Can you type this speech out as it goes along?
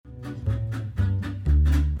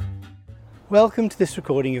Welcome to this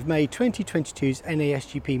recording of May 2022's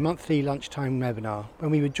NASGP monthly lunchtime webinar,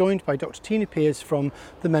 when we were joined by Dr. Tina Peers from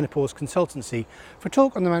the Menopause Consultancy for a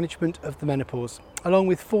talk on the management of the menopause, along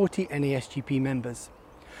with 40 NASGP members.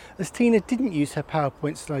 As Tina didn't use her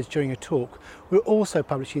PowerPoint slides during her talk, we're also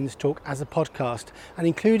publishing this talk as a podcast and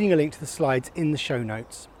including a link to the slides in the show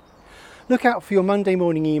notes. Look out for your Monday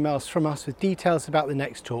morning emails from us with details about the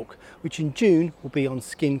next talk, which in June will be on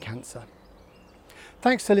skin cancer.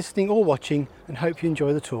 Thanks for listening or watching, and hope you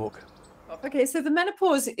enjoy the talk. Okay, so the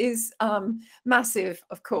menopause is massive,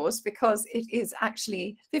 of course, because it is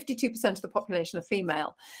actually 52% of the population are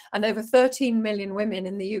female, and over 13 million women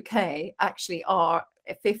in the UK actually are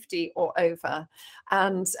 50 or over,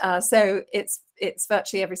 and so it's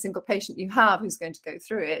virtually every single patient you have who's going to go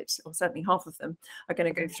through it, or certainly half of them are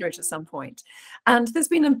going to go through it at some point. And there's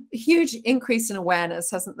been a huge increase in awareness,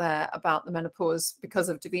 hasn't there, about the menopause because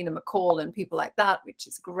of Davina McCall and people like that, which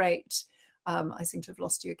is great. I seem to have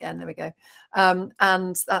lost you again. There we go.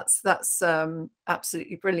 And that's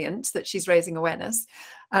absolutely brilliant that she's raising awareness.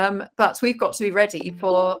 But we've got to be ready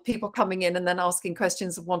for people coming in and then asking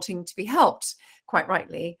questions and wanting to be helped, quite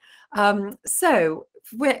rightly. So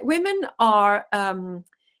women are,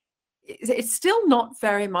 it's still not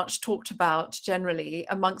very much talked about generally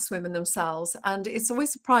amongst women themselves. And it's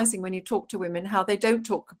always surprising when you talk to women how they don't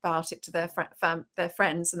talk about it to their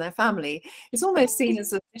friends and their family. It's almost seen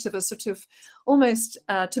as a bit of a sort of almost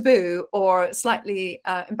taboo or slightly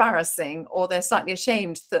embarrassing, or they're slightly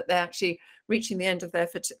ashamed that they're actually reaching the end of their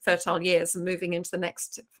fertile years and moving into the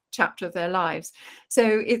next chapter of their lives.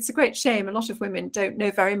 So it's a great shame. A lot of women don't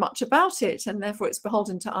know very much about it, and therefore it's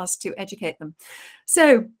beholden to us to educate them.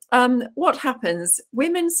 So what happens?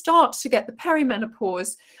 Women start to get the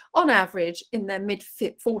perimenopause on average in their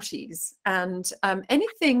mid-40s, and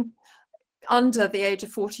anything under the age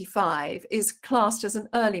of 45 is classed as an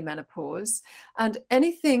early menopause, and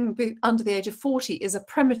anything under the age of 40 is a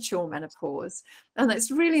premature menopause. And it's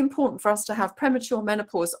really important for us to have premature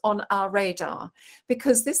menopause on our radar,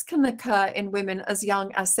 because this can occur in women as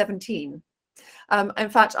young as 17. In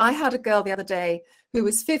fact, I had a girl the other day who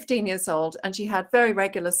was 15 years old, and she had very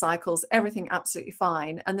regular cycles, everything absolutely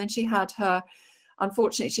fine. And then she had her,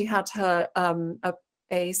 unfortunately, she had her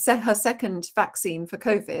her second vaccine for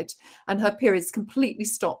COVID, and her periods completely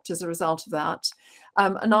stopped as a result of that.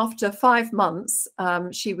 And after 5 months,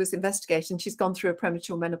 she was investigated, and she's gone through a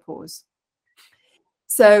premature menopause.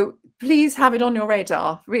 So please have it on your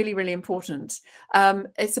radar, really, really important.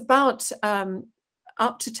 It's about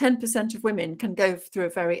up to 10% of women can go through a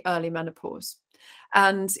very early menopause.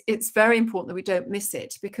 And it's very important that we don't miss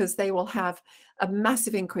it, because they will have a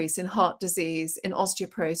massive increase in heart disease, in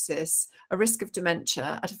osteoporosis, a risk of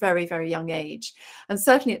dementia at a very, very young age. And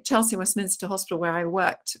certainly at Chelsea Westminster Hospital, where I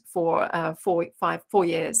worked for 4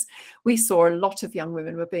 years, we saw a lot of young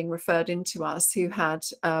women were being referred into us who had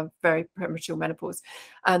very premature menopause,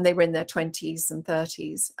 and they were in their 20s and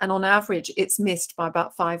 30s. And on average, it's missed by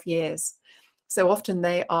about 5 years. So often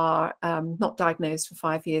they are not diagnosed for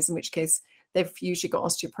 5 years, in which case they've usually got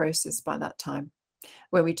osteoporosis by that time,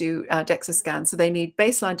 when we do DEXA scans. So they need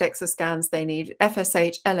baseline DEXA scans, they need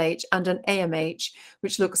FSH, LH, and an AMH,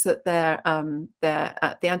 which looks at their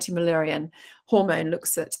the anti-Müllerian hormone,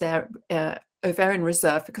 looks at their ovarian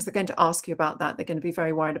reserve, because they're going to ask you about that. They're going to be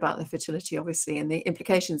very worried about their fertility, obviously, and the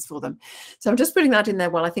implications for them. So I'm just putting that in there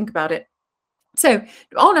while I think about it. So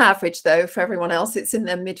on average, though, for everyone else, it's in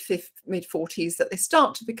their mid-40s that they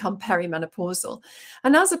start to become perimenopausal.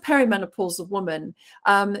 And as a perimenopausal woman,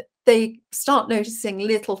 they start noticing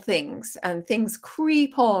little things, and things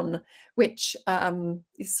creep on, which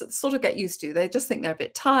you sort of get used to. They just think they're a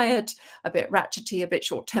bit tired, a bit ratchety, a bit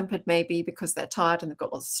short-tempered maybe, because they're tired and they've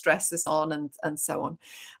got lots of stresses on, and so on.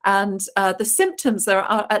 And the symptoms, there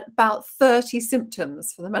are about 30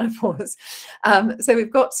 symptoms for the menopause. So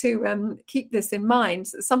we've got to keep this in mind.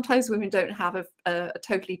 Sometimes women don't have a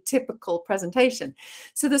totally typical presentation.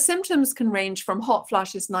 So the symptoms can range from hot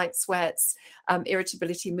flashes, night sweats,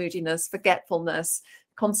 irritability, moodiness, forgetfulness,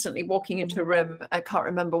 constantly walking into a room. I can't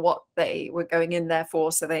remember what they were going in there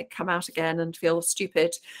for, so they come out again and feel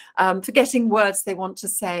stupid, forgetting words they want to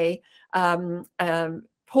say,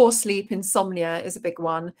 poor sleep, insomnia is a big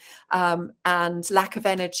one, and lack of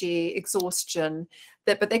energy, exhaustion.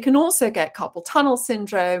 But they can also get carpal tunnel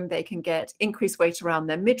syndrome, they can get increased weight around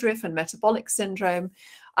their midriff and metabolic syndrome.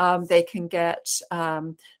 They can get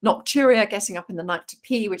nocturia, getting up in the night to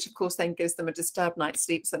pee, which of course then gives them a disturbed night's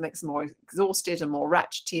sleep, so that makes them more exhausted and more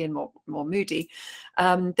ratchety and more moody.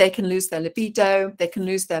 They can lose their libido, they can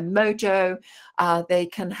lose their mojo, they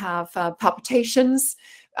can have palpitations,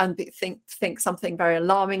 and think something very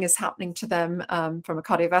alarming is happening to them from a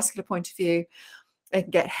cardiovascular point of view. They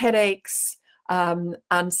can get headaches, and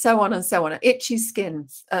so on and so on. Itchy skin,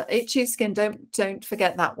 don't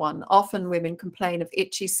forget that one. Often women complain of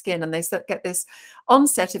itchy skin, and they get this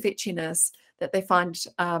onset of itchiness that they find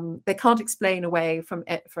they can't explain away from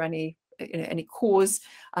it for any cause,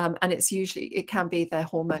 and it can be their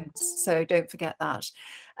hormones. So don't forget that.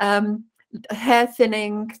 Hair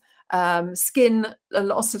thinning, skin, a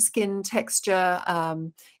loss of skin texture,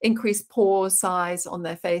 increased pore size on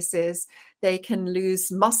their faces. They can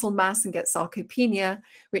lose muscle mass and get sarcopenia,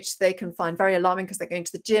 which they can find very alarming because they're going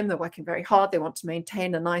to the gym, they're working very hard, they want to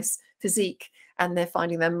maintain a nice physique, and they're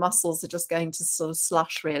finding their muscles are just going to sort of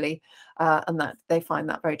slush, really, and that they find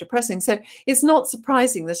that very depressing. So it's not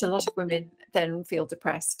surprising that a lot of women then feel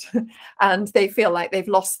depressed and they feel like they've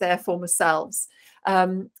lost their former selves.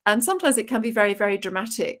 And sometimes it can be very, very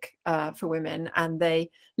dramatic for women, and they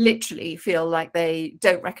literally feel like they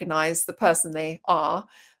don't recognize the person they are.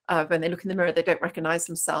 When they look in the mirror, they don't recognize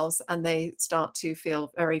themselves, and they start to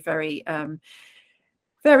feel very, very,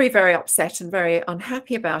 very, very upset and very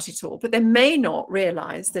unhappy about it all. But they may not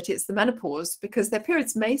realize that it's the menopause, because their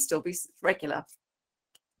periods may still be regular.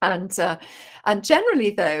 And generally,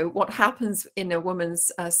 though, what happens in a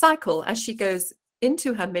woman's cycle as she goes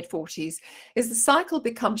into her mid-40s is the cycle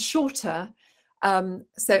becomes shorter.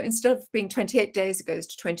 So instead of being 28 days, it goes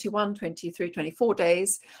to 21, 23, 24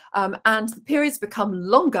 days. And the periods become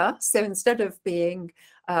longer. So instead of being,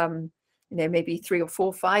 maybe 3 or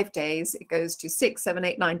 4, 5 days, it goes to 6, 7,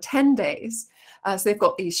 8, 9, 10 days. So they've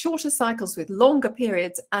got these shorter cycles with longer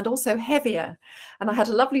periods and also heavier. And I had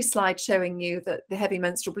a lovely slide showing you that the heavy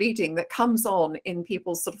menstrual bleeding that comes on in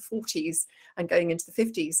people's sort of 40s and going into the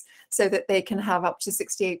 50s, so that they can have up to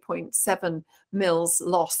 68.7 mils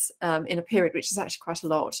loss in a period, which is actually quite a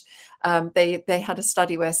lot. They had a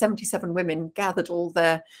study where 77 women gathered all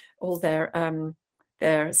their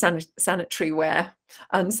sanitary wear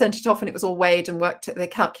and sent it off, and it was all weighed and they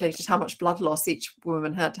calculated how much blood loss each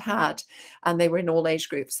woman had, and they were in all age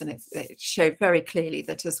groups, and it showed very clearly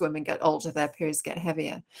that as women get older, their periods get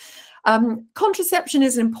heavier. Contraception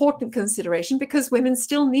is an important consideration because women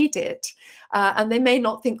still need it, and they may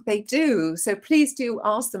not think they do. So please do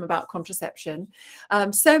ask them about contraception.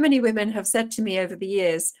 So many women have said to me over the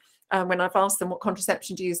years, when I've asked them what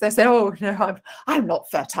contraception to use, they say, "Oh no, I'm not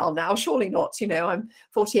fertile now. Surely not. I'm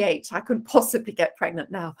 48. I couldn't possibly get pregnant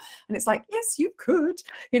now." And it's like, yes, you could.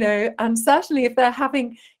 And certainly if they're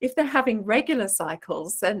having regular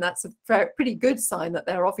cycles, then that's a pretty good sign that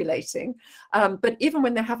they're ovulating. But even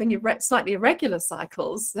when they're having slightly irregular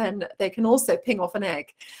cycles, then they can also ping off an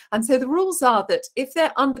egg. And so the rules are that if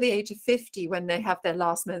they're under the age of 50 when they have their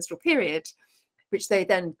last menstrual period, which they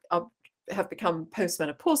then have become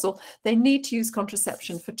postmenopausal, they need to use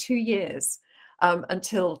contraception for 2 years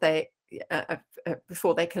until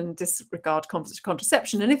before they can disregard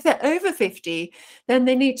contraception. And if they're over 50, then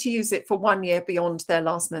they need to use it for 1 year beyond their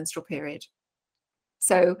last menstrual period.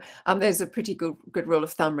 So there's a pretty good rule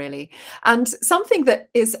of thumb, really. And something that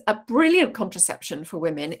is a brilliant contraception for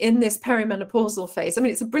women in this perimenopausal phase, I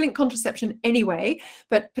mean, it's a brilliant contraception anyway,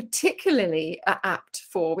 but particularly apt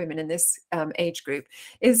for women in this age group,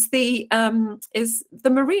 is the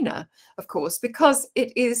Mirena, of course, because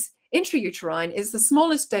it is intrauterine, is the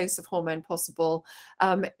smallest dose of hormone possible.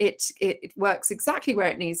 It works exactly where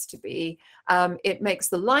it needs to be. It makes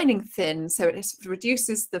the lining thin, so it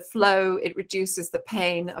reduces the flow, it reduces the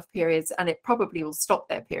pain of periods, and it probably will stop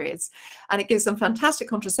their periods. And it gives them fantastic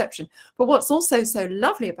contraception. But what's also so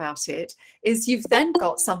lovely about it is you've then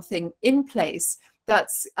got something in place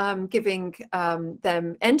that's giving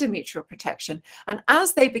them endometrial protection. And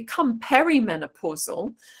as they become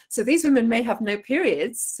perimenopausal, so these women may have no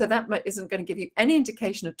periods, so that isn't going to give you any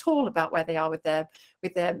indication at all about where they are with their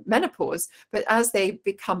menopause. But as they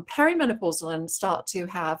become perimenopausal and start to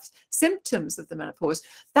have symptoms of the menopause,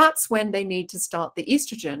 that's when they need to start the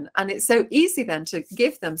estrogen. And it's so easy then to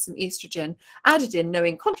give them some estrogen added in,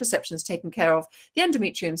 knowing contraception is taken care of, the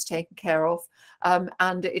endometrium is taken care of,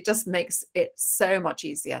 and it just makes it so much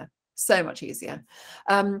easier. So much easier.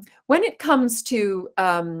 When it comes to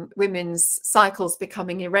women's cycles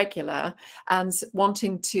becoming irregular and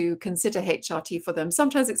wanting to consider HRT for them,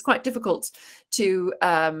 sometimes it's quite difficult to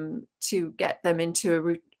get them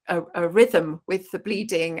into a rhythm with the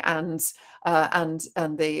bleeding and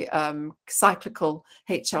the cyclical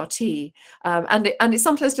HRT, and it's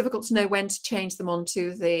sometimes difficult to know when to change them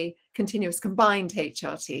onto the continuous combined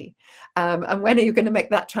HRT, and when are you going to make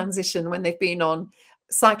that transition when they've been on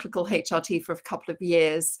cyclical HRT for a couple of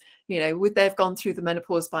years, would they have gone through the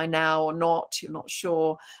menopause by now or not? You're not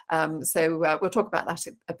sure. So we'll talk about that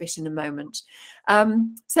a bit in a moment.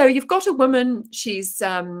 So you've got a woman, she's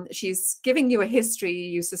giving you a history,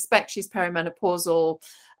 you suspect she's perimenopausal,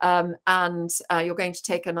 and you're going to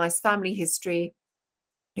take a nice family history.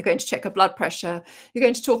 You're going to check her blood pressure. You're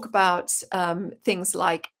going to talk about things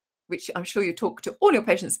like, which I'm sure you talk to all your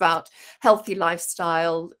patients about, healthy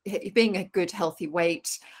lifestyle, being a good healthy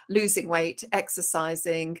weight, losing weight,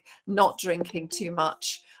 exercising, not drinking too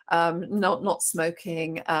much, not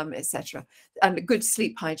smoking, etc. And good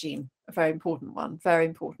sleep hygiene, a very important one, very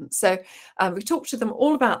important. So we talk to them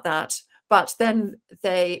all about that, but then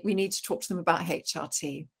we need to talk to them about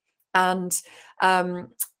HRT. And 10%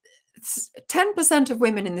 of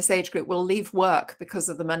women in this age group will leave work because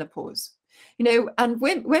of the menopause. And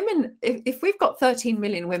women, if we've got 13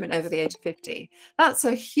 million women over the age of 50, that's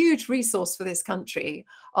a huge resource for this country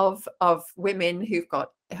of women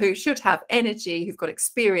who should have energy, who've got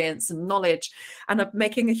experience and knowledge, and are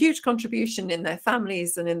making a huge contribution in their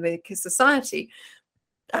families and in the society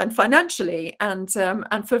and financially. And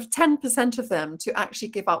for 10% of them to actually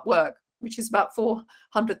give up work, which is about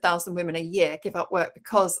 400,000 women a year, give up work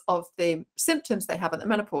because of the symptoms they have at the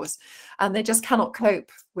menopause, and they just cannot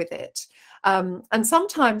cope with it. And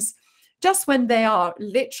sometimes, just when they are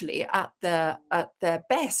literally at their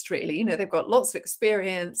best, really, they've got lots of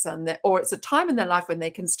experience, or it's a time in their life when they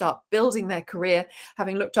can start building their career,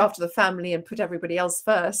 having looked after the family and put everybody else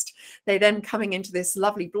first, they then coming into this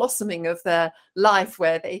lovely blossoming of their life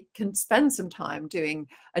where they can spend some time doing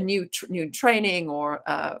a new training or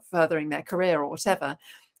furthering their career or whatever.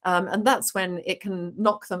 And that's when it can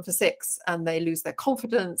knock them for six, and they lose their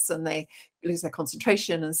confidence and they lose their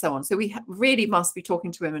concentration and so on. So we really must be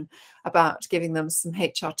talking to women about giving them some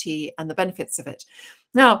HRT and the benefits of it.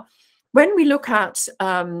 Now, when we look at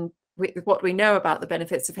what we know about the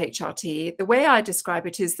benefits of HRT, the way I describe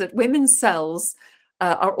it is that women's cells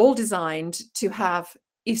are all designed to have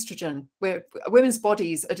estrogen. Women's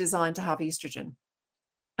bodies are designed to have estrogen.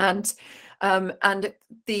 And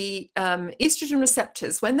the estrogen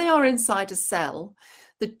receptors, when they are inside a cell,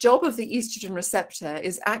 the job of the estrogen receptor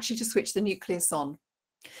is actually to switch the nucleus on.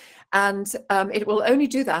 And it will only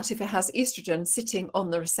do that if it has estrogen sitting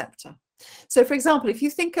on the receptor. So, for example, if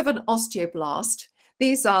you think of an osteoblast,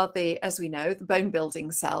 these are as we know, the bone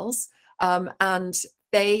building cells, and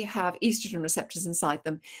they have estrogen receptors inside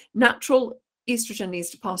them. Natural estrogen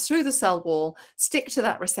needs to pass through the cell wall, stick to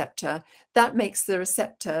that receptor. That makes the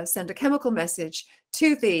receptor send a chemical message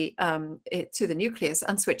to the nucleus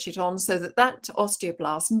and switch it on, so that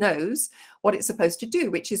osteoblast knows what it's supposed to do,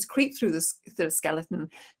 which is creep through the skeleton,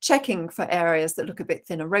 checking for areas that look a bit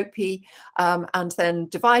thin and ropey, and then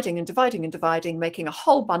dividing and dividing and dividing, making a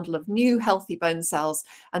whole bundle of new healthy bone cells,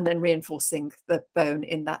 and then reinforcing the bone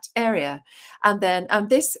in that area. And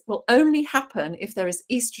this will only happen if there is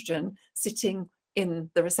estrogen sitting in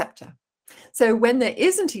the receptor. So when there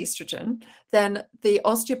isn't estrogen, then the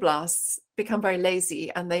osteoblasts become very lazy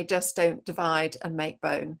and they just don't divide and make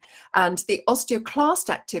bone. And the osteoclast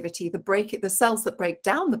activity, the cells that break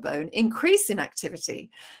down the bone, increase in activity.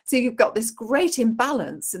 So you've got this great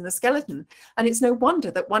imbalance in the skeleton. And it's no wonder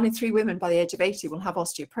that 1 in 3 women by the age of 80 will have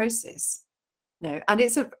osteoporosis. And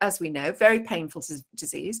it's, as we know, very painful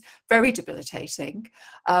disease, very debilitating,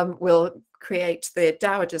 will create the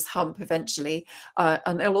dowager's hump eventually,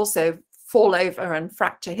 and it'll also fall over and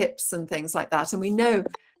fracture hips and things like that. And we know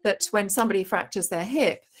that when somebody fractures their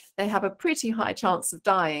hip, they have a pretty high chance of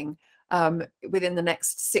dying within the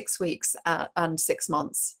next 6 weeks and 6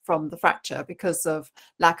 months from the fracture, because of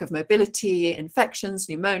lack of mobility, infections,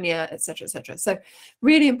 pneumonia, etc., etc. So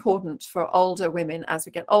really important for older women as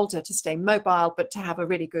we get older to stay mobile, but to have a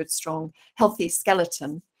really good, strong, healthy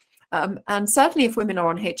skeleton. And certainly if women are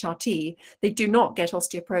on HRT, they do not get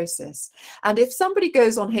osteoporosis. And if somebody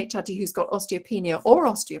goes on HRT who's got osteopenia or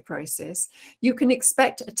osteoporosis, you can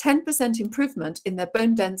expect a 10% improvement in their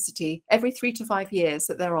bone density every 3 to 5 years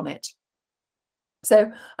that they're on it.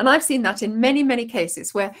 So, and I've seen that in many, many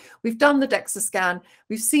cases where we've done the DEXA scan,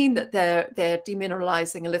 we've seen that they're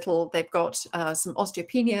demineralizing a little, they've got some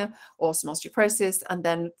osteopenia or some osteoporosis, and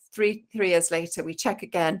then three years later we check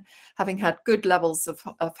again, having had good levels of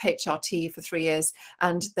HRT for 3 years,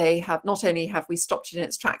 and they have, not only have we stopped it in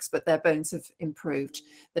its tracks, but their bones have improved,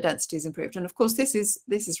 the density has improved. And of course this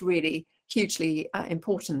is really hugely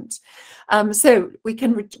important. So we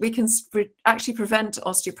can actually prevent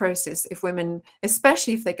osteoporosis if women,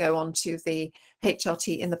 especially if they go on to the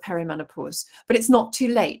HRT in the perimenopause, but it's not too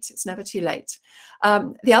late. It's never too late.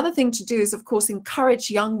 The other thing to do is, of course, encourage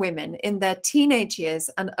young women in their teenage years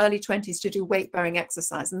and early 20s to do weight-bearing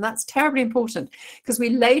exercise. And that's terribly important because we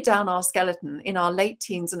lay down our skeleton in our late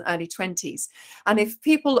teens and early 20s. And if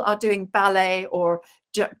people are doing ballet or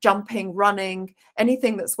jumping, running,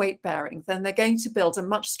 anything that's weight bearing, then they're going to build a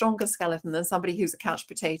much stronger skeleton than somebody who's a couch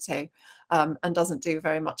potato and doesn't do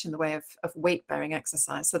very much in the way of weight bearing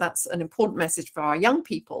exercise. So that's an important message for our young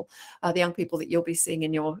people, the young people that you'll be seeing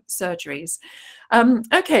in your surgeries.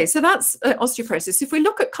 Okay, so that's osteoporosis. If we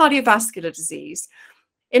look at cardiovascular disease,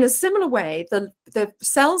 in a similar way, the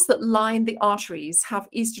cells that line the arteries have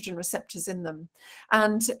estrogen receptors in them.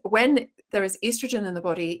 And when there is estrogen in the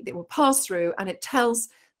body, it will pass through and it tells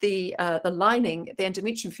the lining, the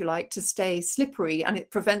endometrium, if you like, to stay slippery, and it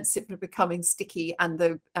prevents it from becoming sticky and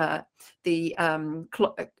the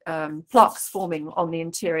plaques forming on the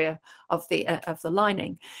interior of the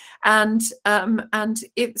lining. And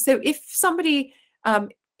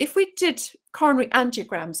if we did coronary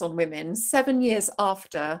angiograms on women 7 years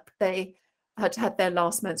after they had had their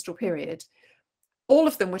last menstrual period, all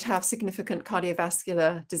of them would have significant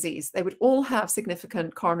cardiovascular disease. They would all have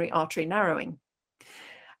significant coronary artery narrowing.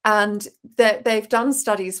 And they've done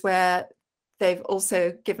studies where they've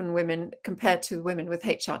also given women, compared to women with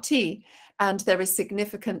HRT, and there is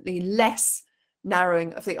significantly less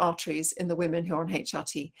narrowing of the arteries in the women who are on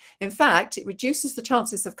HRT. In fact, it reduces the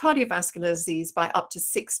chances of cardiovascular disease by up to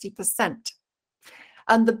 60%.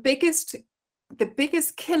 And the biggest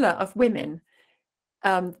killer of women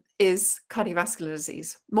is cardiovascular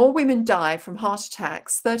disease. More women die from heart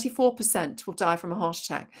attacks. 34% will die from a heart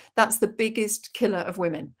attack. That's the biggest killer of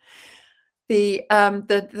women. So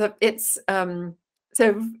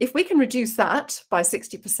if we can reduce that by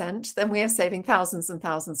 60%, then we are saving thousands and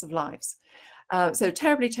thousands of lives. So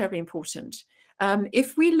terribly, terribly important.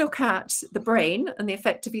 If we look at the brain and the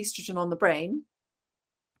effect of estrogen on the brain,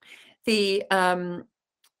 the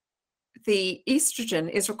estrogen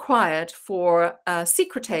is required for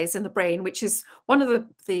secretase in the brain, which is one of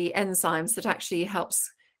the enzymes that actually helps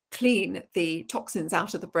clean the toxins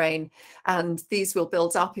out of the brain. And these will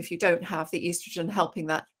build up if you don't have the estrogen helping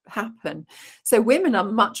that happen. So women are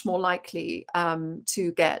much more likely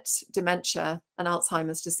to get dementia and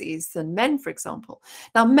Alzheimer's disease than men, for example.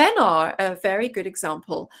 Now, men are a very good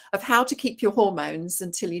example of how to keep your hormones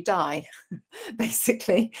until you die,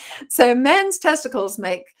 basically. So men's testicles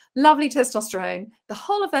make lovely testosterone the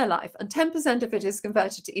whole of their life, and 10% of it is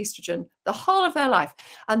converted to estrogen the whole of their life.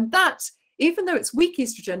 And that, even though it's weak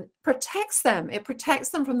estrogen, protects them. It protects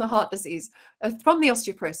them from the heart disease, from the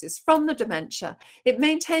osteoporosis, from the dementia. It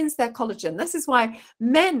maintains their collagen. This is why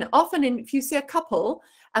men often, if you see a couple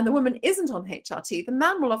and the woman isn't on HRT, the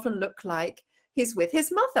man will often look like he's with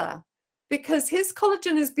his mother, because his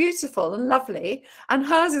collagen is beautiful and lovely and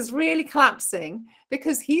hers is really collapsing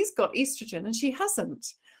because he's got estrogen and she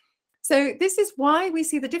hasn't. So this is why we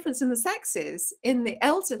see the difference in the sexes. In the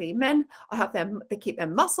elderly, men they keep their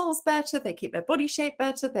muscles better, they keep their body shape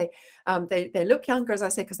better, they look younger, as I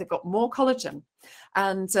say, because they've got more collagen.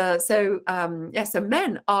 And so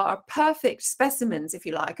men are perfect specimens, if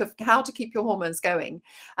you like, of how to keep your hormones going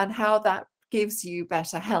and how that gives you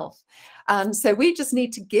better health. And so we just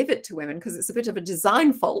need to give it to women, because it's a bit of a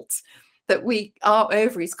design fault that our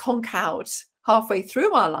ovaries conk out halfway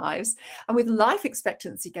through our lives. And with life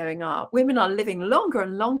expectancy going up, women are living longer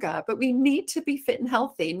and longer, but we need to be fit and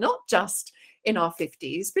healthy, not just in our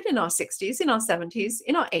 50s, but in our 60s, in our 70s,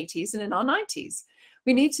 in our 80s, and in our 90s.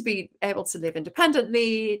 We need to be able to live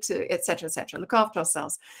independently, et cetera, look after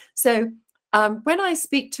ourselves. So when I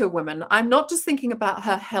speak to a woman, I'm not just thinking about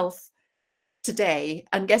her health today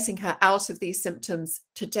and getting her out of these symptoms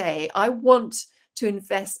today. I want to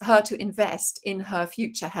invest in her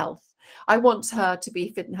future health. I want her to be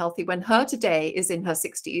fit and healthy when her today is in her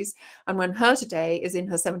 60s and when her today is in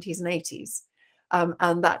her 70s and 80s.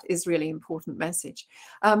 And that is really important message.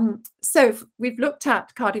 So we've looked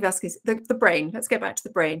at cardiovascular, the brain. Let's get back to the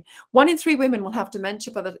brain. 1 in 3 women will have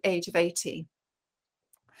dementia by the age of 80.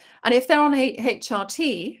 And if they're on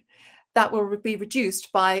HRT, that will be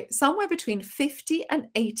reduced by somewhere between 50 and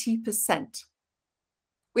 80%,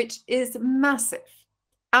 which is massive.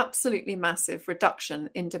 Absolutely massive reduction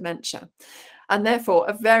in dementia, and therefore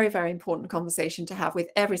a very, very important conversation to have with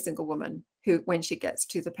every single woman when she gets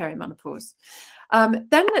to the perimenopause.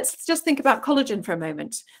 Then let's just think about collagen for a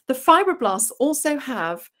moment. The fibroblasts also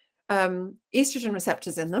have estrogen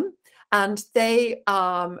receptors in them, and they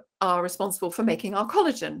are responsible for making our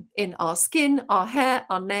collagen in our skin, our hair,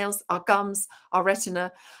 our nails, our gums, our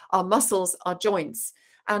retina, our muscles, our joints.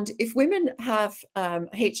 And if women have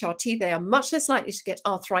HRT, they are much less likely to get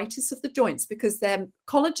arthritis of the joints because their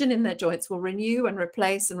collagen in their joints will renew and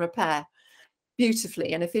replace and repair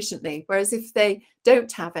beautifully and efficiently. Whereas if they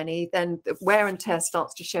don't have any, then the wear and tear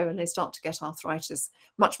starts to show and they start to get arthritis,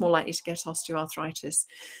 much more likely to get osteoarthritis.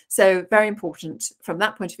 So very important from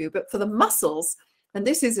that point of view. But for the muscles, and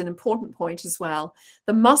this is an important point as well,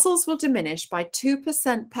 the muscles will diminish by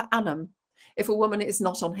 2% per annum if a woman is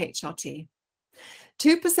not on HRT.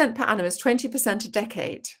 2% per annum is 20% a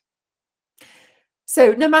decade.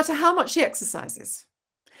 So no matter how much she exercises.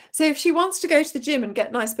 So if she wants to go to the gym and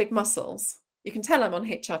get nice big muscles, you can tell I'm on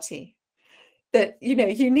HRT, that, you know,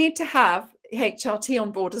 you need to have HRT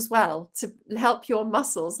on board as well to help your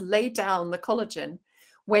muscles lay down the collagen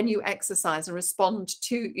when you exercise and respond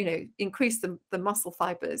to, you know, increase the muscle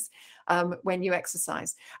fibers when you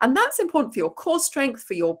exercise. And that's important for your core strength,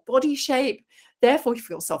 for your body shape, therefore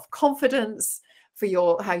for your self-confidence, for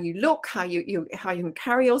your how you look, how you can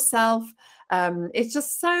carry yourself. It's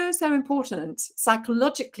just so important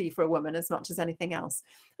psychologically for a woman as much as anything else.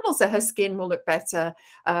 And also her skin will look better,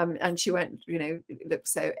 and she won't, you know, look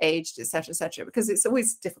so aged, etc., because it's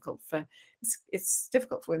always difficult for it's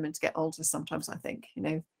difficult for women to get older sometimes. I think, you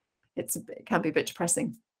know, it can be a bit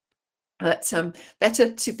depressing. But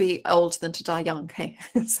better to be old than to die young. Okay,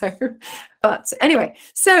 so but anyway,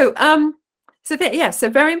 so so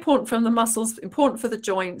very important from the muscles, important for the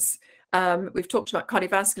joints. We've talked about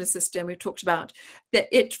cardiovascular system. We've talked about that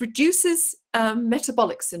it reduces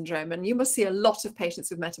metabolic syndrome, and you must see a lot of patients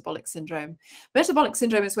with metabolic syndrome. Metabolic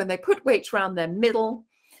syndrome is when they put weight around their middle.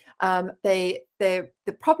 The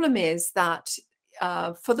problem is that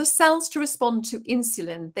for the cells to respond to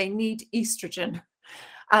insulin, they need estrogen.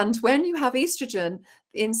 And when you have estrogen,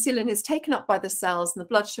 the insulin is taken up by the cells and the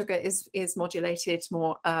blood sugar is modulated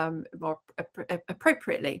more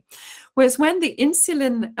appropriately. Whereas when the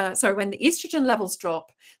when the estrogen levels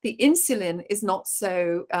drop, the insulin is not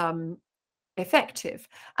so effective,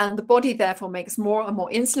 and the body therefore makes more and more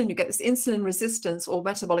insulin. You get this insulin resistance or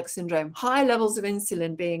metabolic syndrome, high levels of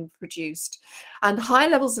insulin being produced, and high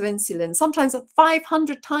levels of insulin, sometimes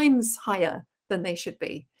 500 times higher than they should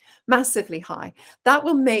be, massively high. That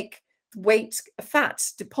will make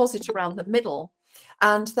fat deposit around the middle,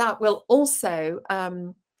 and that will also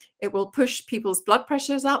it will push people's blood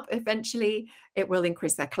pressures up eventually. It will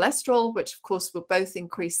increase their cholesterol, which of course will both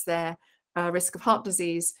increase their risk of heart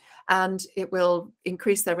disease, and it will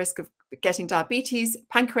increase their risk of getting diabetes,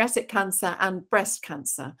 pancreatic cancer, and breast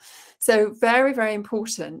cancer. So very, very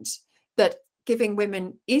important that giving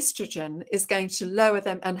women estrogen is going to lower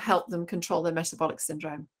them and help them control their metabolic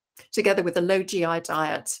syndrome, together with a low GI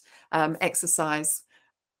diet, exercise,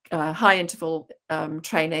 high interval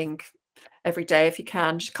training every day if you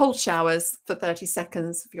can, cold showers for 30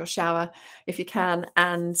 seconds of your shower if you can,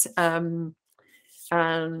 and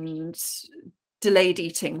delayed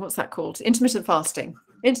eating, what's that called? Intermittent fasting.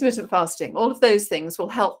 All of those things will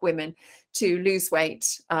help women to lose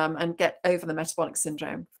weight and get over the metabolic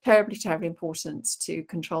syndrome. Terribly, terribly important to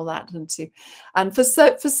control that, and for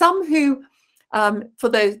some who for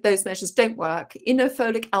those measures don't work,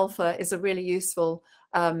 Inofolic Alpha is a really useful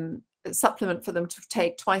supplement for them to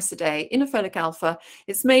take twice a day. Inofolic Alpha,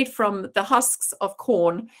 it's made from the husks of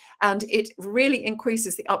corn, and it really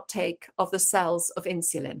increases the uptake of the cells of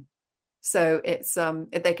insulin. So it's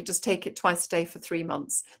they could just take it twice a day for 3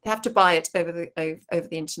 months. They have to buy it over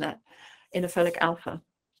the internet, Inofolic Alpha,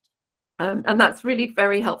 and that's really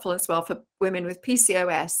very helpful as well for women with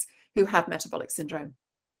PCOS who have metabolic syndrome.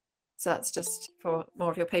 So that's just for more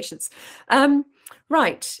of your patients.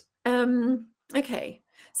 Right. Okay.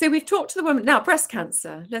 So we've talked to the woman. Now, breast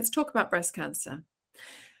cancer. Let's talk about breast cancer.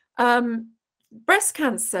 Breast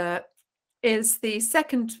cancer is the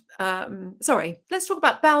second, let's talk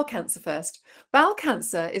about bowel cancer first. Bowel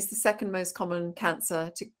cancer is the second most common cancer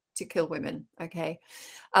to kill women, okay?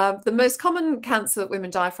 The most common cancer that women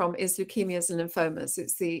die from is leukemias and lymphomas.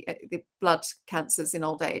 It's the blood cancers in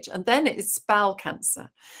old age. And then it's bowel cancer.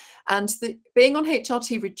 And being on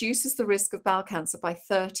HRT reduces the risk of bowel cancer by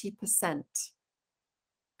 30%.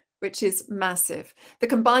 Which is massive. The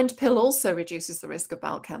combined pill also reduces the risk of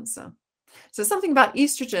bowel cancer. So something about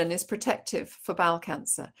estrogen is protective for bowel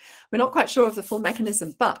cancer. We're not quite sure of the full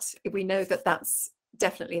mechanism, but we know that that's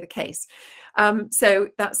definitely the case. So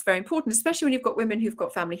that's very important, especially when you've got women who've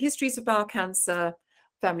got family histories of bowel cancer,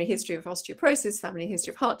 family history of osteoporosis, family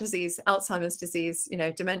history of heart disease, Alzheimer's disease, you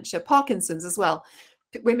know, dementia, Parkinson's as well.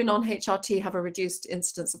 Women on HRT have a reduced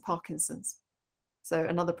incidence of Parkinson's. So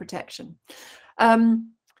another protection.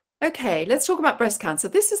 Okay, let's talk about breast cancer.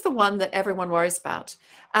 This is the one that everyone worries about.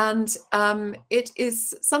 And it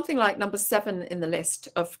is something like number 7 in the list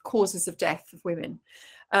of causes of death of women.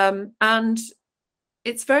 And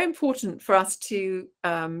it's very important for us to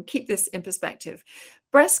keep this in perspective.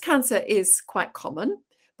 Breast cancer is quite common,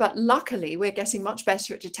 but luckily we're getting much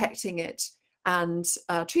better at detecting it and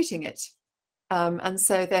treating it. And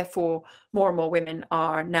so therefore, more and more women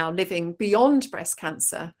are now living beyond breast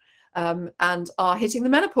cancer and are hitting the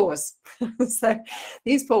menopause. So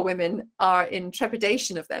these poor women are in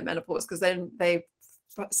trepidation of their menopause, because then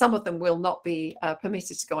some of them will not be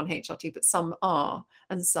permitted to go on HRT, but some are,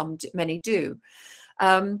 and many do.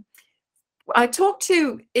 I talked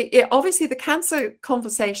to obviously the cancer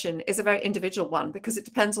conversation is a very individual one, because it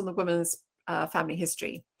depends on the woman's family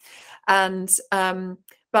history. And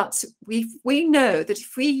but we know that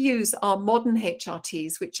if we use our modern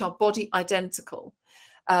HRTs, which are body identical,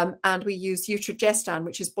 and we use Utrogestan,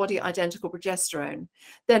 which is body identical progesterone,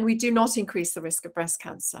 then we do not increase the risk of breast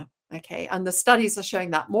cancer. Okay, and the studies are showing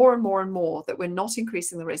that more and more and more, that we're not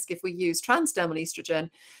increasing the risk if we use transdermal estrogen,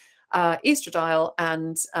 estradiol,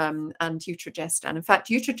 and Utrogestan. In fact,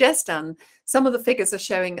 Utrogestan, some of the figures are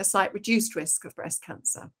showing a slight reduced risk of breast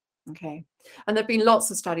cancer. Okay, and there have been lots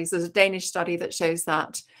of studies. There's a Danish study that shows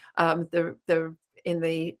that in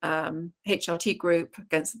the HRT group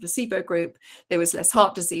against the placebo group, there was less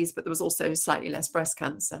heart disease, but there was also slightly less breast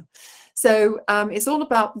cancer. So it's all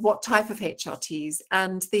about what type of HRTs.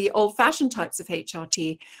 And the old-fashioned types of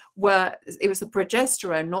HRT it was the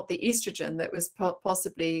progesterone, not the estrogen, that was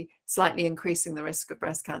possibly slightly increasing the risk of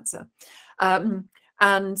breast cancer. So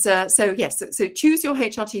yes, so choose your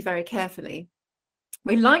HRT very carefully.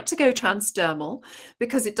 We like to go transdermal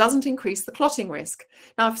because it doesn't increase the clotting risk.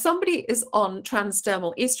 Now, if somebody is on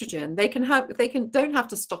transdermal estrogen, they don't have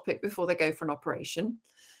to stop it before they go for an operation.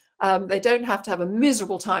 They don't have to have a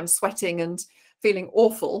miserable time sweating and feeling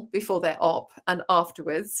awful before their op and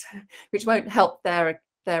afterwards, which won't help their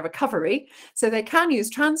recovery. So they can use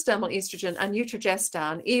transdermal estrogen and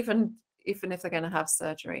Utrogestan even if they're going to have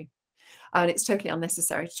surgery. And it's totally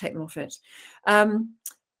unnecessary to take them off it.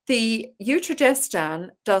 The Utrogestan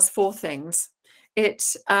does 4 things.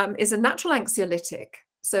 It is a natural anxiolytic,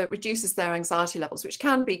 so it reduces their anxiety levels, which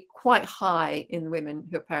can be quite high in women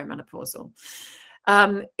who are perimenopausal.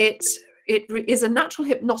 It is a natural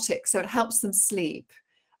hypnotic, so it helps them sleep.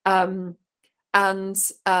 So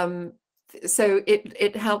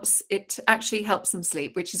it actually helps them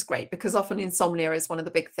sleep, which is great, because often insomnia is one of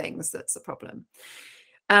the big things that's a problem.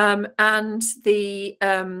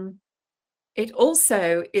 It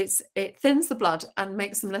also it thins the blood and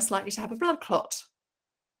makes them less likely to have a blood clot.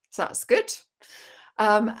 So that's good.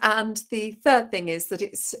 And the third thing is that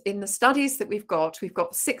it's in the studies that we've got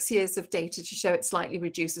 6 years of data to show it slightly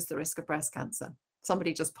reduces the risk of breast cancer.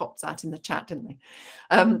 Somebody just popped that in the chat, didn't they?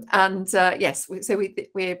 Yes, so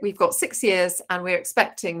we've got 6 years, and we're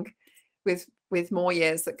expecting with more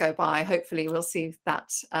years that go by, hopefully we'll see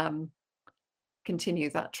that continue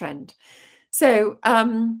that trend. So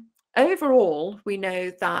overall, we know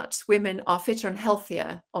that women are fitter and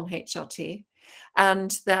healthier on HRT,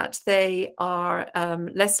 and that they are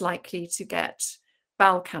less likely to get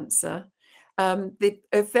bowel cancer. The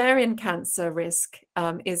ovarian cancer risk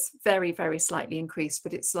is very, very slightly increased,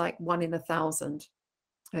 but it's like 1 in 1,000.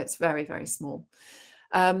 It's very, very small.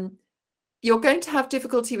 You're going to have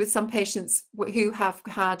difficulty with some patients who have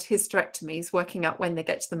had hysterectomies working out when they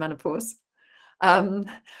get to the menopause. And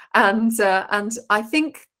I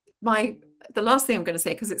think the last thing I'm going to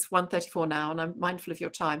say, because it's 1:34 now and I'm mindful of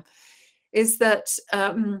your time, is that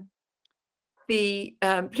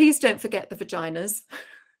please don't forget the vaginas.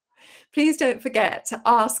 Please don't forget to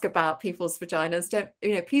ask about people's vaginas.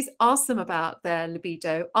 Please ask them about their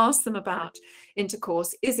libido. Ask them about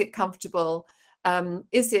intercourse. Is it comfortable? Are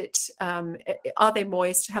they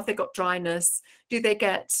moist? Have they got dryness? Do they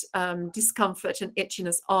get discomfort and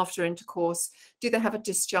itchiness after intercourse? Do they have a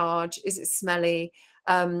discharge? Is it smelly?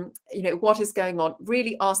 What is going on?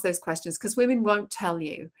 Really ask those questions, because women won't tell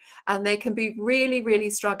you, and they can be really, really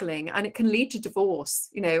struggling, and it can lead to divorce.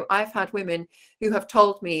 I've had women who have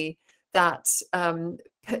told me that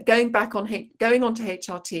going onto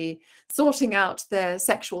HRT, sorting out their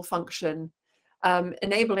sexual function,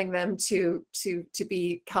 enabling them to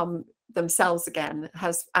become themselves again,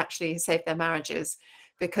 has actually saved their marriages,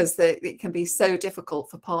 because it can be so difficult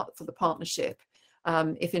for the partnership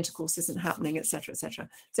if intercourse isn't happening, etc., etc.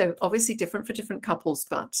 So obviously different for different couples,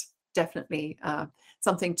 but definitely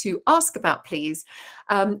something to ask about, please.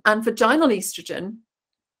 And vaginal estrogen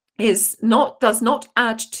does not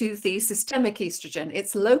add to the systemic estrogen.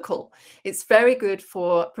 It's local. It's very good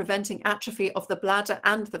for preventing atrophy of the bladder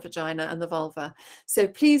and the vagina and the vulva. So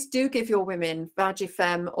please do give your women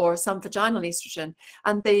Vagifem or some vaginal estrogen,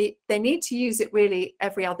 and they need to use it really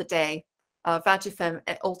every other day. Vagifem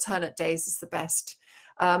alternate days is the best,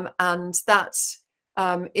 and that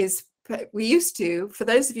is. We used to, for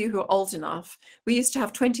those of you who are old enough, we used to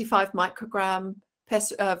have 25 microgram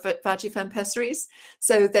Vagifem pessaries.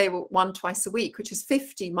 So they were 1 twice a week, which is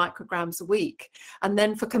 50 micrograms a week. And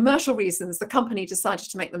then for commercial reasons, the company decided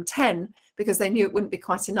to make them 10 because they knew it wouldn't be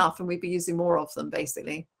quite enough and we'd be using more of them,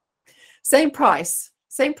 basically. Same price,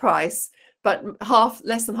 but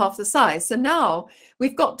less than half the size. So now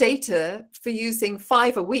we've got data for using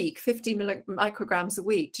 5 a week, 50 micrograms a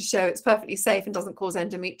week, to show it's perfectly safe and doesn't cause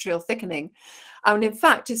endometrial thickening. And in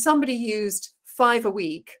fact, if somebody used 5 a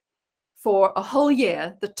week for a whole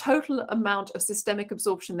year, the total amount of systemic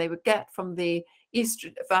absorption they would get from the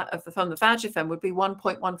Vagifem would be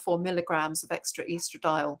 1.14 milligrams of extra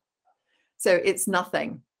estradiol. So it's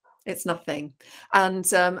nothing. It's nothing. And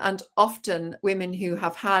often women who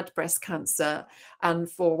have had breast cancer and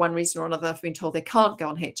for one reason or another have been told they can't go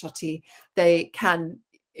on HRT, they can,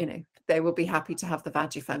 they will be happy to have the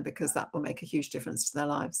Vagifem because that will make a huge difference to their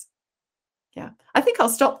lives. Yeah, I think I'll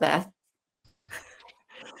stop there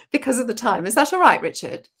because of the time. Is that all right,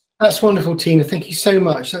 Richard? That's wonderful, Tina. Thank you so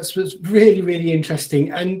much. That's really, really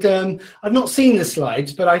interesting. And I've not seen the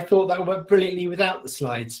slides, but I thought that would work brilliantly without the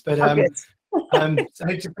slides. But so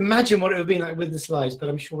just imagine what it would be like with the slides, but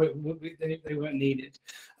I'm sure they weren't needed.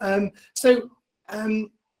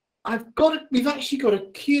 We've actually got a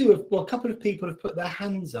queue of, a couple of people have put their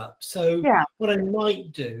hands up. So yeah, what I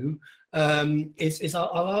might do is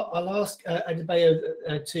I'll ask Adebayo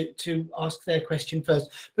to ask their question first,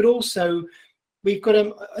 but also we've got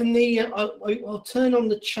I'll turn on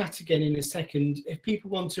the chat again in a second. If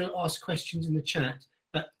people want to ask questions in the chat,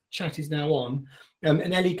 that chat is now on,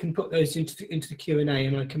 and Ellie can put those into the Q&A,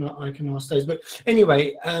 and I can ask those. But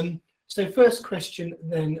anyway, so first question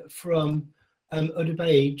then from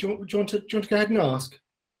Adebayo. Do you want to go ahead and ask?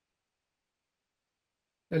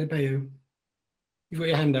 Adebayo, you've got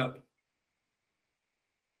your hand up.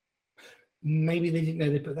 Maybe they didn't know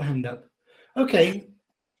they put their hand up. Okay.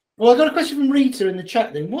 Well, I've got a question from Rita in the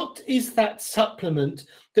chat then. What is that supplement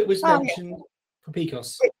that was mentioned for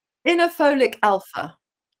PCOS? Inofolic alpha.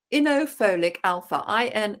 Inofolic alpha.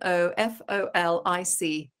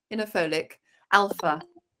 INOFOLIC. Inofolic alpha.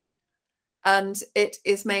 And it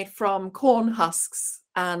is made from corn husks,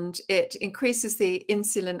 and it increases the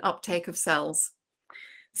insulin uptake of cells.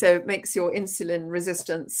 So it makes your insulin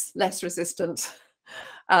resistance less resistant.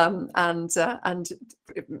 And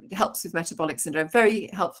it helps with metabolic syndrome. Very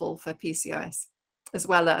helpful for PCOS, as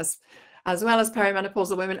well as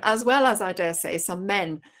perimenopausal women, as well as, I dare say, some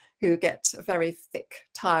men who get a very thick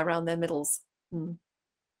tie around their middles.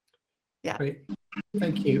 Yeah. Great.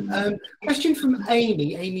 Thank you. Question from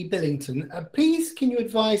Amy Billington. Please, can you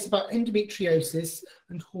advise about endometriosis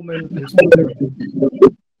and hormone therapy?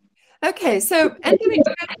 Okay, so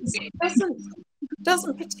endometriosis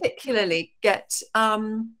doesn't particularly get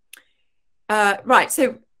right.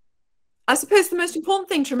 So I suppose the most important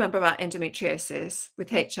thing to remember about endometriosis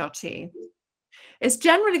with HRT is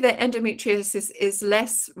generally that endometriosis is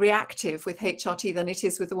less reactive with HRT than it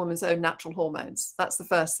is with the woman's own natural hormones. That's the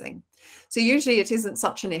first thing. So usually it isn't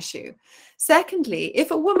such an issue. Secondly,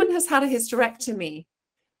 if a woman has had a hysterectomy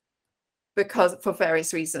for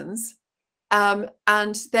various reasons,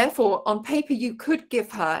 and therefore on paper you could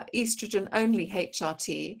give her estrogen only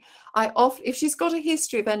HRT, if she's got a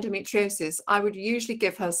history of endometriosis, I would usually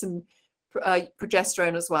give her some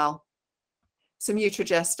progesterone as well, some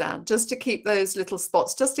Utrogestan, just to keep those little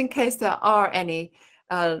spots, just in case there are any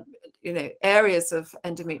areas of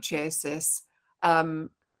endometriosis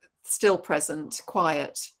still present,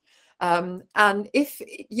 quiet. And if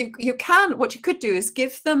you can, what you could do is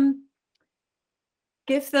give them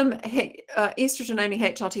estrogen only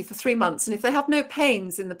HRT for 3 months, and if they have no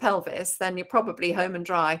pains in the pelvis, then you're probably home and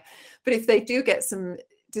dry. But if they do get some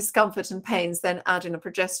discomfort and pains, then add in a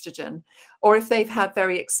progestogen. Or if they've had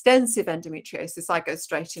very extensive endometriosis, I go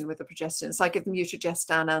straight in with the progestogen. So I give them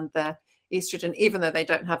Utrogestan and their estrogen, even though they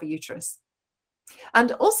don't have a uterus.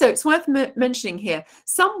 And also, it's worth mentioning here,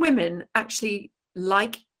 some women actually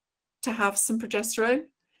like to have some progesterone.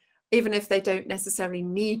 Even if they don't necessarily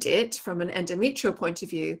need it from an endometrial point of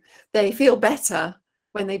view, they feel better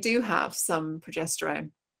when they do have some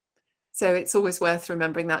progesterone. So it's always worth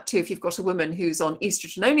remembering that too. If you've got a woman who's on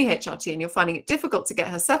estrogen only HRT and you're finding it difficult to get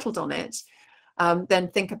her settled on it, then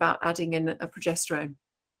think about adding in a progesterone.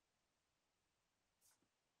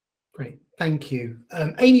 Great, thank you.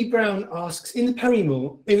 Amy Brown asks, in the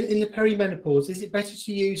perimenopause, is it better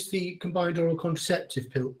to use the combined oral contraceptive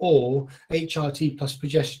pill or HRT plus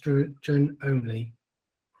progesterone only?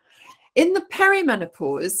 In the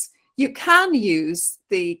perimenopause, you can use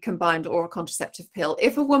the combined oral contraceptive pill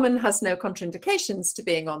if a woman has no contraindications to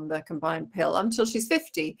being on the combined pill until she's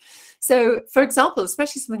 50. So, for example,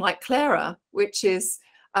 especially something like Clara, which has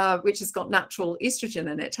got natural estrogen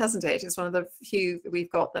in it, hasn't it? It's one of the few that we've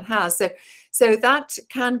got that has. So that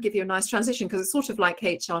can give you a nice transition because it's sort of like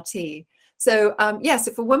HRT. So yes,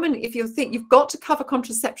 if you think you've got to cover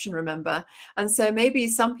contraception, remember, and so maybe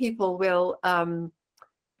some people will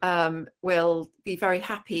be very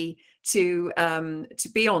happy to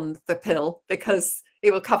be on the pill because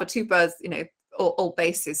it will cover two birds, all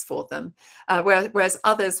bases for them, whereas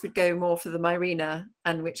others would go more for the Mirena,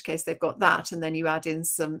 in which case they've got that, and then you add in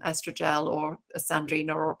some estrogel or a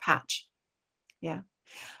Sandrina or a patch. Yeah.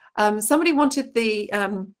 Somebody wanted the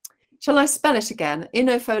shall I spell it again?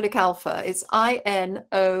 Inofolic alpha. It's INOFOLIC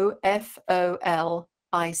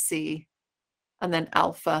and then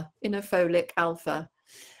alpha. Inofolic alpha.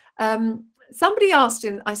 Somebody asked,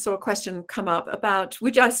 I saw a question come up about,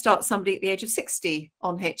 would I start somebody at the age of 60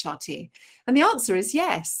 on HRT? And the answer is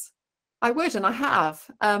yes, I would, and I have.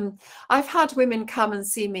 I've had women come and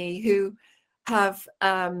see me who have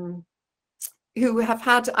had,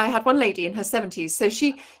 I had one lady in her 70s, so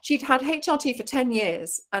she'd had HRT for 10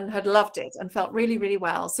 years and had loved it and felt really, really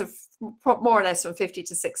well. So more or less from 50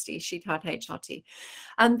 to 60, she'd had HRT.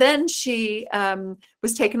 And then she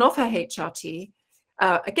was taken off her HRT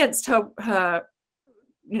against her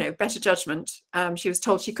better judgment. She was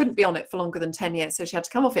told she couldn't be on it for longer than 10 years, so she had to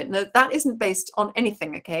come off it. No, that isn't based on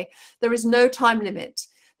anything, okay? There is no time limit.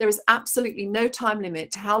 There is absolutely no time limit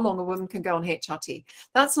to how long a woman can go on HRT.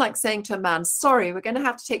 That's like saying to a man, sorry, we're going to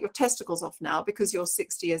have to take your testicles off now because you're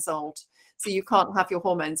 60 years old, so you can't have your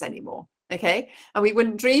hormones anymore, okay? And we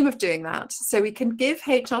wouldn't dream of doing that. So we can give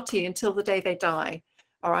HRT until the day they die.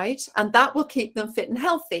 All right. And that will keep them fit and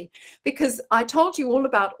healthy, because I told you all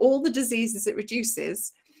about all the diseases it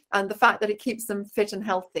reduces and the fact that it keeps them fit and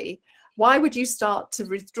healthy. Why would you start to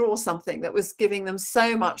withdraw something that was giving them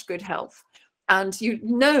so much good health? And you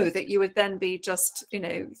know that you would then be just,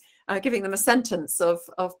 giving them a sentence of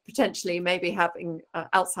potentially maybe having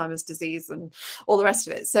Alzheimer's disease and all the rest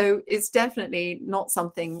of it. So it's definitely not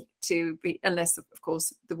something to be, unless, of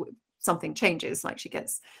course, something changes, like she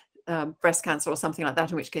gets breast cancer or something like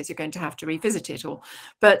that, in which case you're going to have to revisit it all.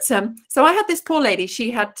 But so I had this poor lady.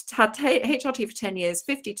 She had HRT for 10 years,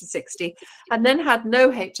 50 to 60, and then had no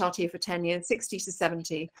HRT for 10 years, 60 to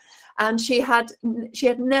 70, and she had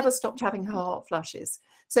never stopped having her hot flushes.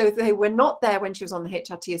 So they were not there when she was on the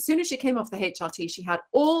HRT. As soon as she came off the HRT, she had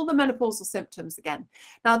all the menopausal symptoms again.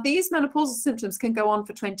 Now, these menopausal symptoms can go on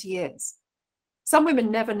for 20 years. Some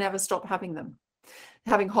women never stop having them,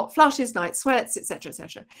 having hot flushes, night sweats, etc.,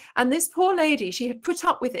 etc. And this poor lady, she had put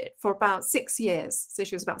up with it for about 6 years. So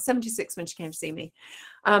she was about 76 when she came to see me.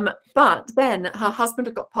 But then her husband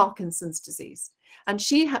had got Parkinson's disease, and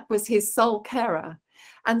she was his sole carer.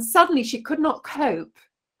 And suddenly she could not cope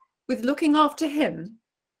with looking after him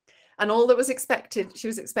and all that she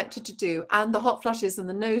was expected to do, and the hot flushes and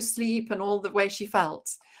the no sleep and all the way she felt,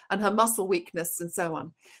 and her muscle weakness and so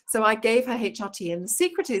on. So I gave her HRT, and the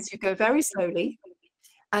secret is you go very slowly,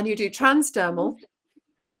 and you do transdermal,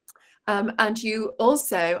 and you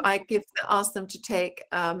also, ask them to take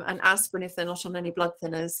an aspirin if they're not on any blood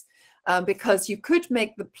thinners, because you could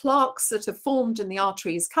make the plaques that have formed in the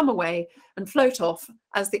arteries come away and float off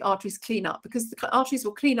as the arteries clean up, because the arteries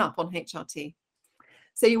will clean up on HRT.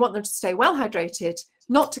 So you want them to stay well hydrated,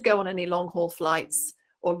 not to go on any long haul flights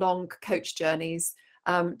or long coach journeys,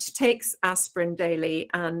 to take aspirin daily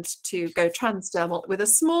and to go transdermal with a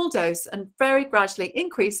small dose and very gradually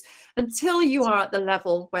increase until you are at the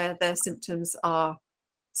level where their symptoms are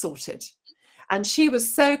sorted. And she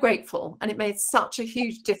was so grateful, and it made such a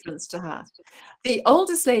huge difference to her. The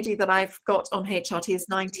oldest lady that I've got on HRT is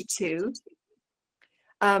 92.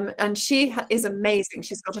 And she is amazing.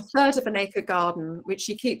 She's got 1/3 of an acre garden, which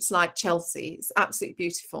she keeps like Chelsea. It's absolutely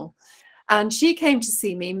beautiful. And she came to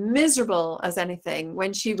see me miserable as anything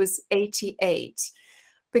when she was 88,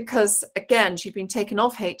 because again, she'd been taken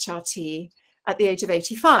off HRT at the age of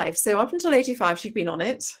 85. So up until 85, she'd been on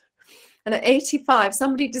it. And at 85,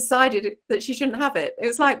 somebody decided that she shouldn't have it. It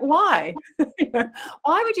was like, why?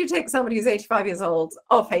 Why would you take somebody who's 85 years old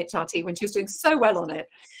off HRT when she was doing so well on it?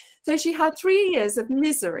 So she had 3 years of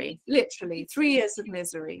misery, literally 3 years of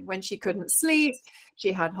misery, when she couldn't sleep,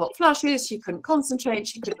 she had hot flushes, she couldn't concentrate,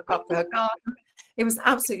 she couldn't look after her garden. It was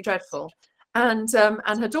absolutely dreadful. And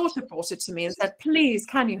her daughter brought it to me and said, please,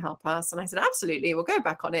 can you help us? And I said, absolutely, we'll go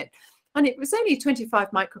back on it. And it was only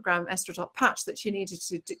 25 microgram Estradot patch that she needed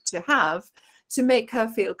to have to make her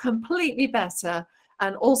feel completely better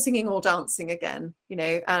and all singing, all dancing again, you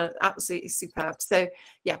know, absolutely superb. So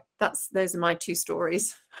yeah, those are my two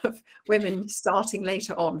stories of women starting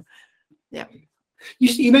later on. Yeah.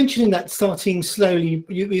 You mentioned that starting slowly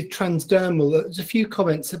with transdermal. There's a few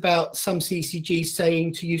comments about some CCGs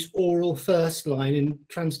saying to use oral first line and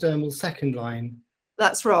transdermal second line.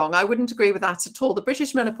 That's wrong. I wouldn't agree with that at all. The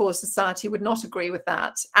British Menopause Society would not agree with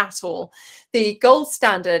that at all. The gold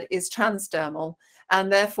standard is transdermal,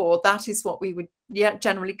 and therefore that is what we would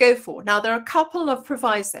generally go for. Now, there are a couple of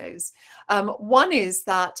provisos. One is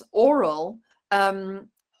that oral,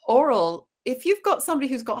 if you've got somebody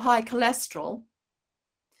who's got high cholesterol,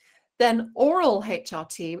 then oral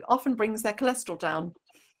HRT often brings their cholesterol down.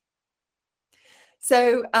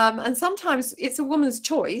 So, and sometimes it's a woman's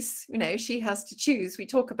choice, you know, she has to choose. We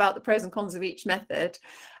talk about the pros and cons of each method,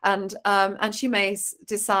 and she may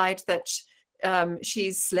decide that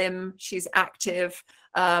she's slim, she's active,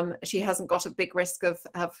 she hasn't got a big risk of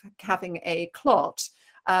having a clot.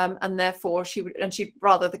 And therefore she'd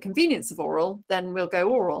rather the convenience of oral, then we'll go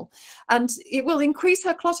oral. And it will increase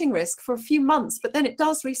her clotting risk for a few months, but then it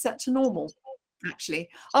does reset to normal. Actually,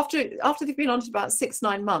 after they've been on to about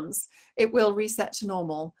 6-9 months, it will reset to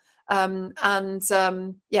normal.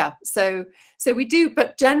 Yeah, so we do,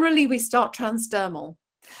 but generally we start transdermal.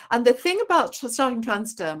 And the thing about starting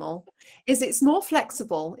transdermal is it's more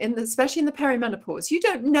flexible, especially in the perimenopause. You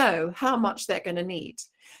don't know how much they're going to need.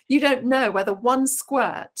 You don't know whether one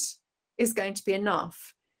squirt is going to be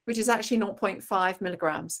enough, which is actually 0.5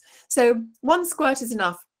 milligrams. So one squirt is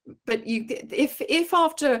enough, but if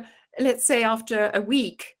after, let's say after a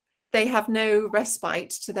week, they have no respite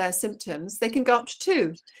to their symptoms, they can go up to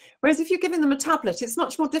 2. Whereas if you're giving them a tablet, it's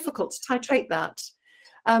much more difficult to titrate that.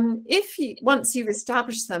 Once you've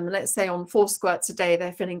established them, let's say on 4 squirts a day,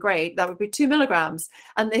 they're feeling great, that would be 2 milligrams.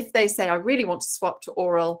 And if they say, I really want to swap to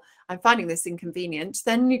oral, I'm finding this inconvenient,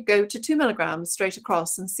 then you go to 2 milligrams straight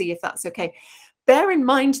across and see if that's okay. Bear in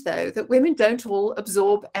mind, though, that women don't all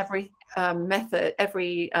absorb every method,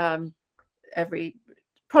 every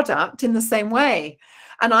product in the same way.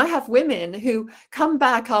 And I have women who come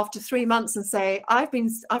back after 3 months and say, I've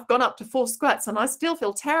gone up to 4 squirts and I still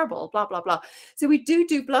feel terrible, blah, blah, blah. So we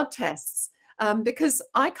do blood tests because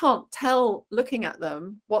I can't tell looking at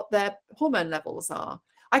them what their hormone levels are.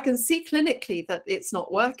 I can see clinically that it's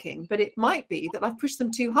not working, but it might be that I've pushed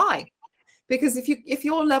them too high. Because if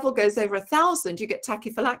your level goes over 1,000, you get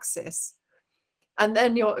tachyphylaxis, and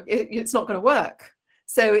then it's not going to work.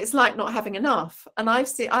 So it's like not having enough. And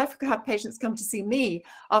I've had patients come to see me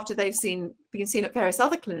after they've been seen at various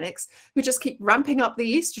other clinics who just keep ramping up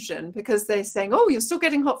the estrogen because they're saying, oh, you're still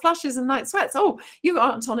getting hot flushes and night sweats. Oh, you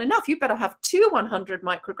aren't on enough. You better have 2 100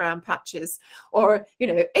 microgram patches or,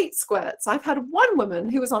 8 squirts. I've had one woman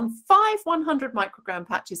who was on 5 100 microgram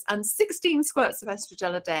patches and 16 squirts of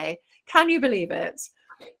estrogen a day. Can you believe it?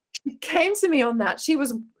 She came to me on that. She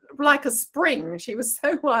was like a spring. She was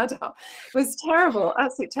so wired up. It was terrible,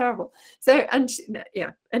 absolutely terrible. So,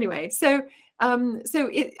 anyway, so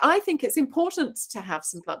I think it's important to have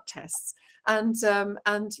some blood tests, and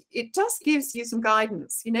it just gives you some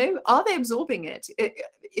guidance. Are they absorbing it?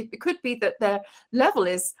 It could be that their level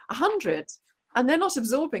is 100 and they're not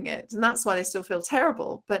absorbing it, and that's why they still feel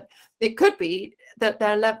terrible. But it could be that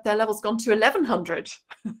their level's gone to 1100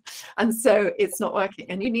 and so it's not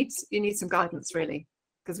working, and you need some guidance, really,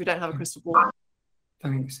 because we don't have a crystal ball.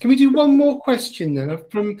 Thanks. Can we do one more question then?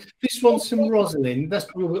 This one's from Rosalind. That's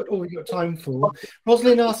all we've got time for.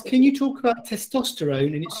 Rosalind asks, can you talk about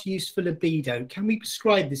testosterone and its use for libido? Can we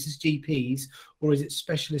prescribe this as GPs, or is it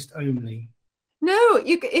specialist only? No,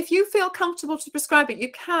 if you feel comfortable to prescribe it,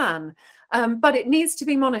 you can. But it needs to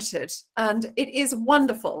be monitored, and it is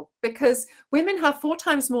wonderful because women have 4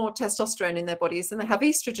 times more testosterone in their bodies than they have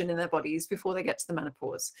estrogen in their bodies before they get to the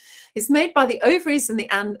menopause. It's made by the ovaries and the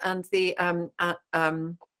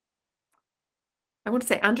I want to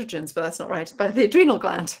say androgens, but that's not right, by the adrenal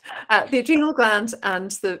gland, and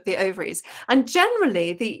the ovaries. And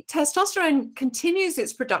generally, the testosterone continues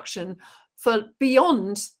its production for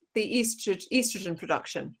beyond the estrogen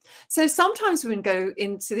production. So sometimes women go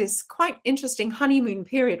into this quite interesting honeymoon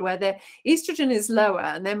period where their estrogen is lower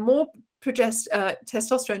and they're more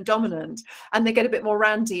testosterone dominant, and they get a bit more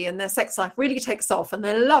randy, and their sex life really takes off and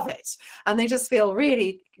they love it and they just feel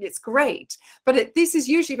really, it's great. But this is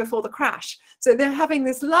usually before the crash. So they're having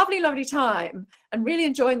this lovely, lovely time and really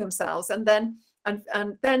enjoying themselves. And then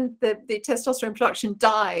and then the testosterone production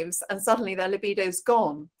dives, and suddenly their libido's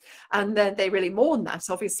gone, and then they really mourn that,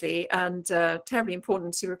 obviously, and terribly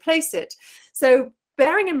important to replace it. So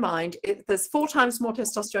bearing in mind, there's 4 times more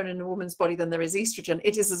testosterone in a woman's body than there is estrogen.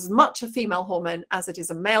 It is as much a female hormone as it is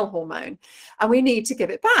a male hormone, and we need to give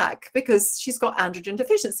it back because she's got androgen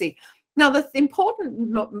deficiency. Now, the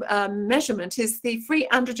important measurement is the free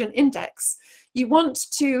androgen index. You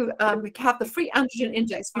want to have the free androgen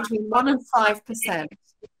index between 1 and 5%.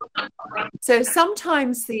 So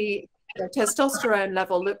sometimes the testosterone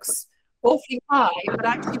level looks awfully high, but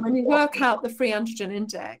actually when you work out the free androgen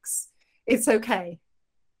index, it's okay.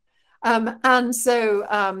 And so,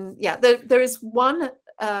 yeah, there is one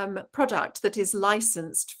product that is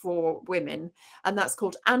licensed for women, and that's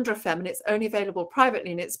called Androfem, and it's only available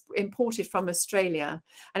privately, and it's imported from Australia,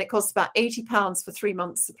 and it costs about £80 for 3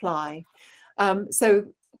 months supply. So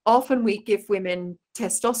often we give women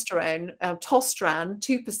testosterone, Tostran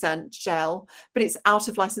 2% gel, but it's out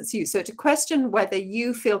of license use. So to question whether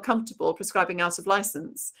you feel comfortable prescribing out of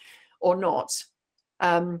license or not,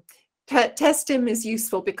 Testim is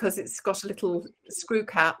useful because it's got a little screw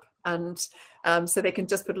cap, and so they can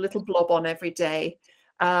just put a little blob on every day.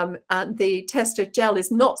 And the Testo gel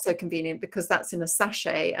is not so convenient because that's in a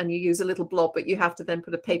sachet and you use a little blob, but you have to then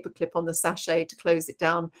put a paper clip on the sachet to close it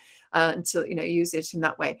down until, you know, use it in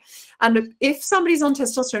that way. And if somebody's on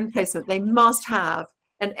testosterone replacement, they must have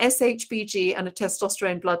an SHBG and a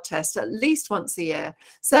testosterone blood test at least once a year.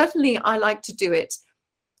 Certainly, I like to do it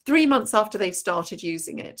 3 months after they've started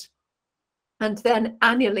using it, and then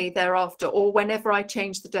annually thereafter, or whenever I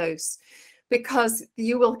change the dose, because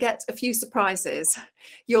you will get a few surprises.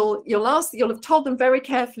 You'll have told them very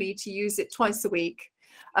carefully to use it twice a week,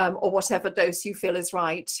 or whatever dose you feel is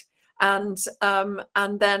right, and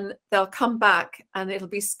then they'll come back and it'll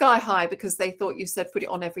be sky high because they thought you said put it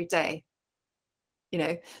on every day. You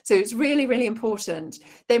know, so it's really, really important.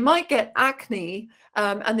 They might get acne,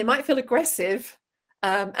 and they might feel aggressive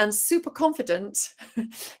and super confident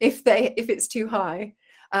if it's too high.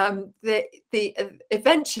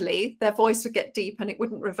 Eventually their voice would get deep and it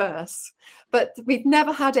wouldn't reverse. But we've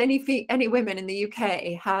never had any women in the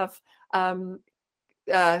UK have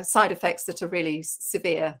side effects that are really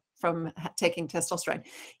severe from taking testosterone.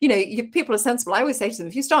 You know, people are sensible. I always say to them,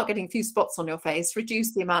 if you start getting a few spots on your face,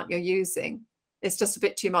 reduce the amount you're using. It's just a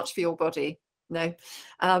bit too much for your body. No,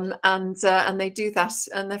 and they do that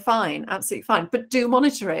and they're fine, absolutely fine. But do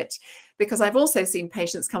monitor it, because I've also seen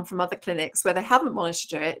patients come from other clinics where they haven't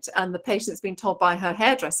monitored it, and the patient's been told by her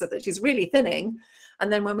hairdresser that she's really thinning, and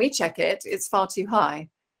then when we check it, it's far too high.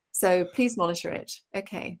 So please monitor it.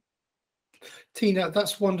 Okay. Tina,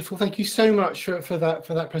 that's wonderful. Thank you so much for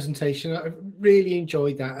that presentation. I really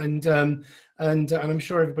enjoyed that, and I'm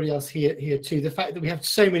sure everybody else here too. The fact that we have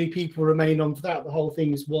so many people remain on throughout the whole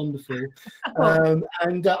thing is wonderful.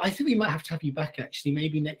 And I think we might have to have you back actually,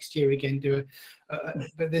 maybe next year again.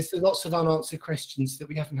 But there's lots of unanswered questions that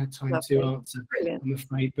we haven't had time to answer. Brilliant. I'm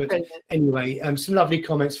afraid. But anyway, some lovely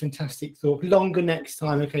comments, fantastic thought. Longer next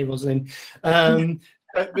time, okay, Rosalind.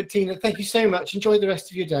 But Tina, thank you so much. Enjoy the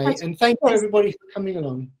rest of your day, and thank you everybody for coming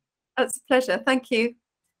along. That's a pleasure. Thank you.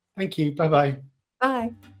 Thank you. Bye-bye.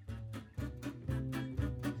 Bye.